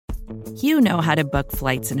You know how to book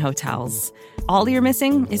flights and hotels. All you're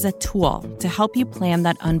missing is a tool to help you plan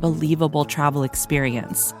that unbelievable travel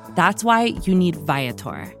experience. That's why you need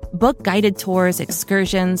Viator. Book guided tours,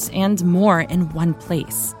 excursions, and more in one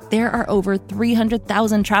place. There are over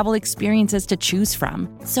 300,000 travel experiences to choose from,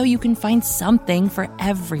 so you can find something for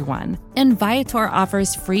everyone. And Viator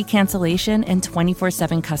offers free cancellation and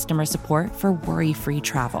 24/7 customer support for worry-free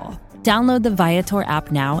travel. Download the Viator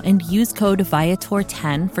app now and use code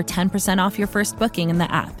Viator10 for 10% off your first booking in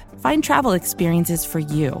the app. Find travel experiences for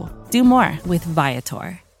you. Do more with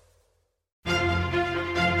Viator.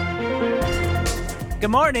 Good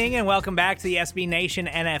morning and welcome back to the SB Nation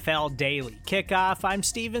NFL Daily Kickoff. I'm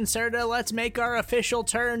Steven Serta. Let's make our official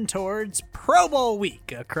turn towards Pro Bowl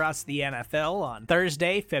week across the NFL on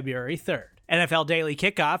Thursday, February 3rd. NFL Daily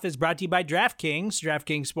Kickoff is brought to you by DraftKings.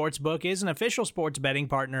 DraftKings Sportsbook is an official sports betting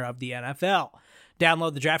partner of the NFL.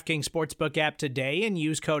 Download the DraftKings Sportsbook app today and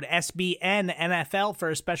use code SBNNFL for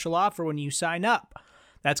a special offer when you sign up.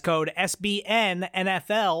 That's code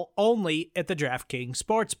SBNNFL only at the DraftKings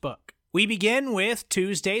Sportsbook. We begin with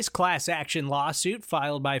Tuesday's class action lawsuit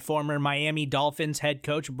filed by former Miami Dolphins head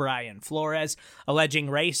coach Brian Flores, alleging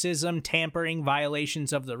racism, tampering,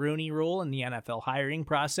 violations of the Rooney Rule in the NFL hiring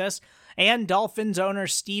process, and Dolphins owner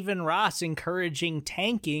Stephen Ross encouraging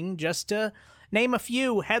tanking, just to name a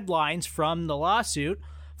few headlines from the lawsuit.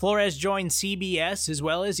 Flores joined CBS as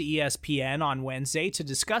well as ESPN on Wednesday to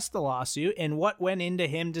discuss the lawsuit and what went into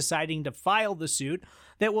him deciding to file the suit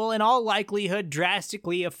that will in all likelihood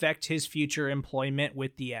drastically affect his future employment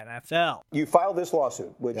with the NFL. You filed this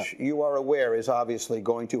lawsuit, which you are aware is obviously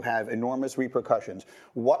going to have enormous repercussions.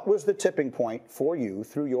 What was the tipping point for you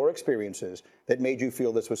through your experiences that made you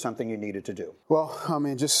feel this was something you needed to do? Well, I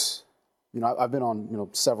mean, I've been on,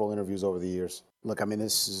 several interviews over the years. Look, I mean,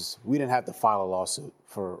 we didn't have to file a lawsuit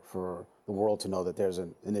for the world to know that there's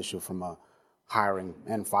an issue from a hiring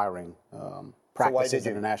and firing practices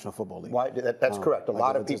in the National Football League. That's correct. A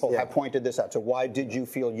lot of people have pointed this out. So why did you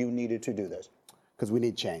feel you needed to do this? Because we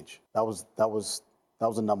need change. That was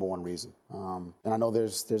the number one reason. And I know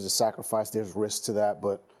there's a sacrifice, there's risk to that,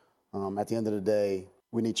 but at the end of the day,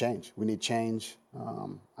 we need change. We need change.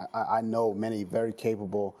 I know many very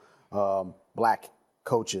capable black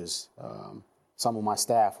coaches, some of my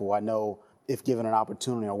staff who I know, if given an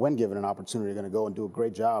opportunity or when given an opportunity, are going to go and do a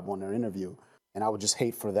great job on their interview. And I would just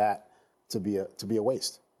hate for that to be a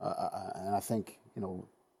waste. And I think,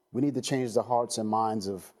 we need to change the hearts and minds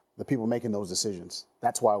of the people making those decisions.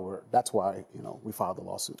 That's why we filed the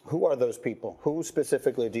lawsuit. Who are those people? Who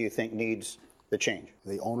specifically do you think needs the change?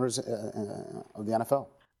 The owners of the NFL.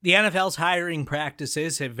 The NFL's hiring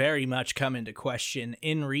practices have very much come into question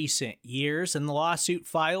in recent years, and the lawsuit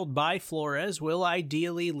filed by Flores will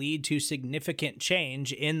ideally lead to significant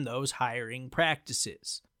change in those hiring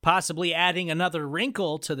practices. Possibly adding another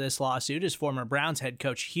wrinkle to this lawsuit is former Browns head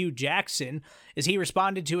coach Hue Jackson, as he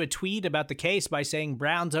responded to a tweet about the case by saying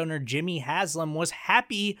Browns owner Jimmy Haslam was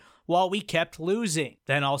happy while we kept losing.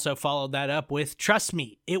 Then also followed that up with, "Trust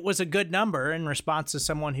me, it was a good number," in response to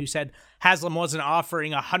someone who said Haslam wasn't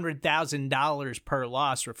offering $100,000 per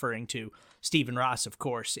loss, referring to Stephen Ross, of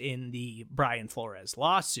course, in the Brian Flores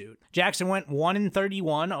lawsuit. Jackson went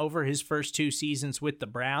 1-31 over his first two seasons with the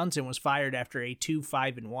Browns and was fired after a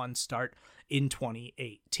 2-5-1 start in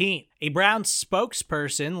 2018. A Browns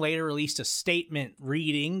spokesperson later released a statement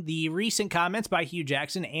reading the recent comments by Hue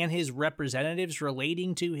Jackson and his representatives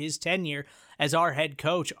relating to his tenure as our head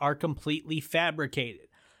coach are completely fabricated.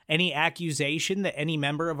 Any accusation that any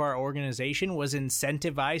member of our organization was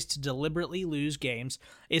incentivized to deliberately lose games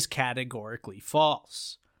is categorically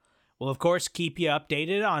false. We'll, of course, keep you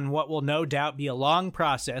updated on what will no doubt be a long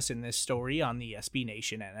process in this story on the SB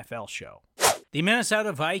Nation NFL show. The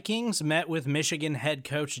Minnesota Vikings met with Michigan head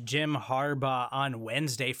coach Jim Harbaugh on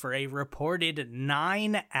Wednesday for a reported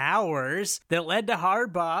 9 hours that led to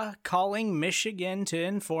Harbaugh calling Michigan to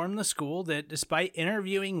inform the school that despite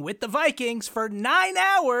interviewing with the Vikings for 9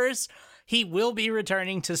 hours, he will be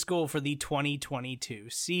returning to school for the 2022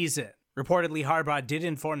 season. Reportedly, Harbaugh did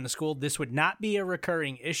inform the school this would not be a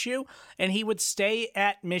recurring issue, and he would stay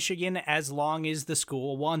at Michigan as long as the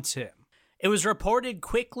school wants him. It was reported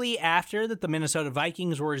quickly after that the Minnesota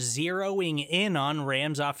Vikings were zeroing in on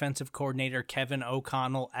Rams offensive coordinator Kevin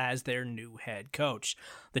O'Connell as their new head coach.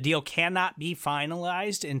 The deal cannot be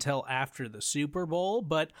finalized until after the Super Bowl,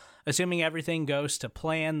 but assuming everything goes to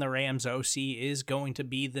plan, the Rams OC is going to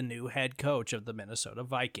be the new head coach of the Minnesota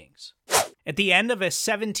Vikings. At the end of a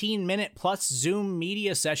 17-minute plus Zoom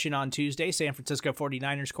media session on Tuesday, San Francisco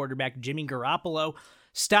 49ers quarterback Jimmy Garoppolo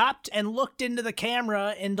stopped and looked into the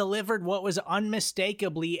camera and delivered what was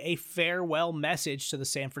unmistakably a farewell message to the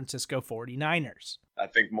San Francisco 49ers. I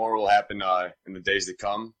think more will happen in the days to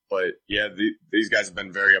come. But yeah, these guys have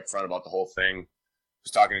been very upfront about the whole thing. I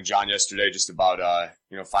was talking to John yesterday just about,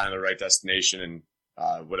 finding the right destination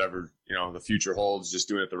and whatever, the future holds, just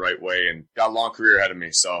doing it the right way, and got a long career ahead of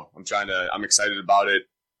me. So I'm excited about it.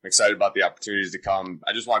 I'm excited about the opportunities to come.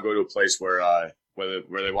 I just want to go to a place where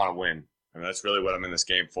they want to win. I mean, that's really what I'm in this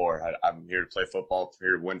game for. I'm here to play football,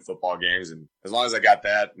 here to win football games. And as long as I got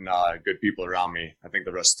that and good people around me, I think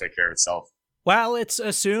the rest will take care of itself. While it's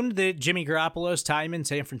assumed that Jimmy Garoppolo's time in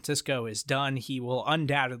San Francisco is done, he will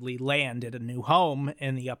undoubtedly land at a new home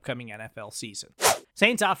in the upcoming NFL season.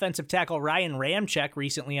 Saints offensive tackle Ryan Ramczyk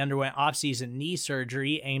recently underwent offseason knee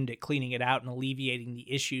surgery aimed at cleaning it out and alleviating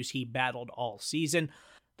the issues he battled all season.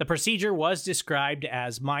 The procedure was described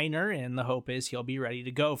as minor, and the hope is he'll be ready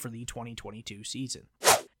to go for the 2022 season.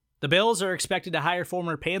 The Bills are expected to hire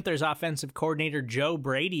former Panthers offensive coordinator Joe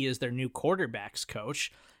Brady as their new quarterbacks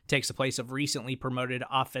coach. Takes the place of recently promoted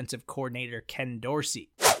offensive coordinator Ken Dorsey.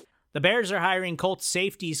 The Bears are hiring Colts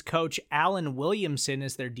safeties coach Allen Williamson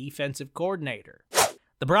as their defensive coordinator.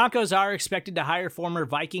 The Broncos are expected to hire former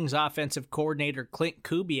Vikings offensive coordinator Clint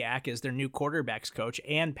Kubiak as their new quarterbacks coach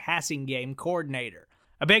and passing game coordinator.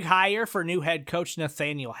 A big hire for new head coach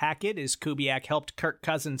Nathaniel Hackett, as Kubiak helped Kirk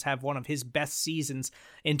Cousins have one of his best seasons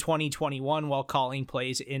in 2021 while calling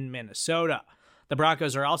plays in Minnesota. The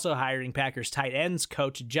Broncos are also hiring Packers tight ends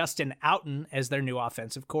coach Justin Outen as their new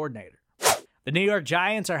offensive coordinator. The New York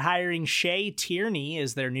Giants are hiring Shea Tierney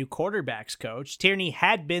as their new quarterbacks coach. Tierney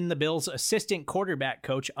had been the Bills' assistant quarterback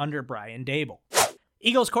coach under Brian Daboll.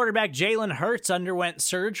 Eagles quarterback Jalen Hurts underwent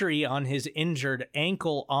surgery on his injured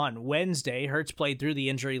ankle on Wednesday. Hurts played through the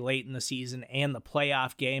injury late in the season and the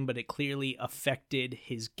playoff game, but it clearly affected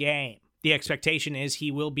his game. The expectation is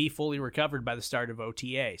he will be fully recovered by the start of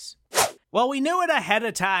OTAs. Well, we knew it ahead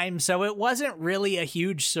of time, so it wasn't really a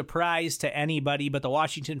huge surprise to anybody, but the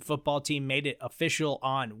Washington football team made it official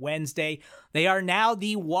on Wednesday. They are now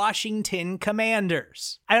the Washington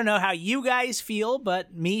Commanders. I don't know how you guys feel,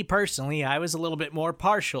 but me personally, I was a little bit more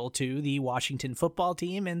partial to the Washington football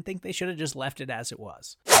team and think they should have just left it as it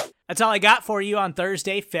was. That's all I got for you on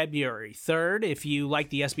Thursday, February 3rd. If you like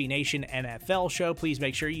the SB Nation NFL show, please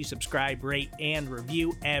make sure you subscribe, rate, and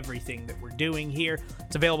review everything that we're doing here.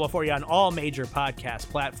 It's available for you on all major podcast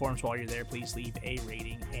platforms. While you're there, please leave a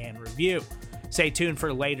rating and review. Stay tuned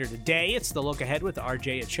for later today. It's The Look Ahead with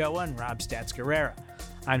RJ Ochoa and Rob Stats Guerrera.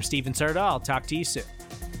 I'm Steven Serta. I'll talk to you soon.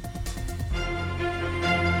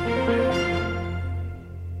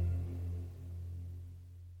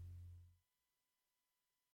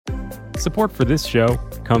 Support for this show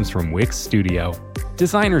comes from Wix Studio.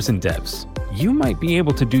 Designers and devs, you might be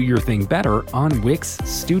able to do your thing better on Wix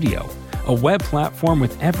Studio, a web platform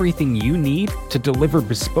with everything you need to deliver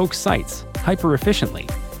bespoke sites hyper-efficiently.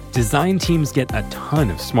 Design teams get a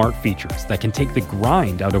ton of smart features that can take the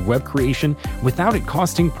grind out of web creation without it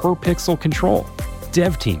costing per pixel control.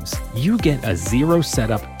 Dev teams, you get a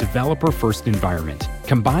zero-setup, developer-first environment,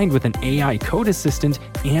 combined with an AI code assistant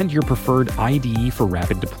and your preferred IDE for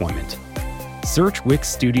rapid deployment. Search Wix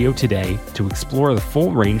Studio today to explore the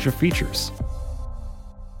full range of features.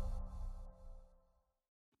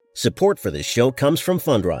 Support for this show comes from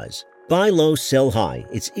Fundrise. Buy low, sell high.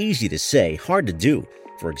 It's easy to say, hard to do.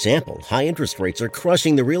 For example, high interest rates are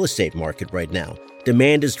crushing the real estate market right now.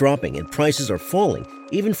 Demand is dropping and prices are falling,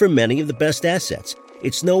 even for many of the best assets.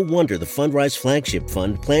 It's no wonder the Fundrise Flagship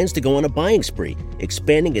Fund plans to go on a buying spree,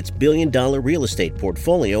 expanding its billion-dollar real estate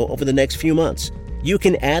portfolio over the next few months. You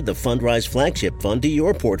can add the Fundrise Flagship Fund to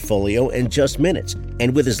your portfolio in just minutes,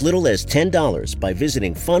 and with as little as $10 by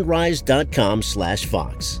visiting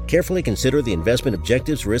fundrise.com/Fox. Carefully consider the investment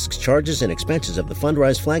objectives, risks, charges, and expenses of the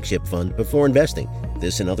Fundrise Flagship Fund before investing.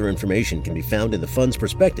 This and other information can be found in the fund's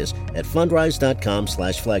prospectus at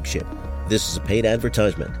fundrise.com/flagship. This is a paid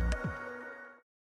advertisement.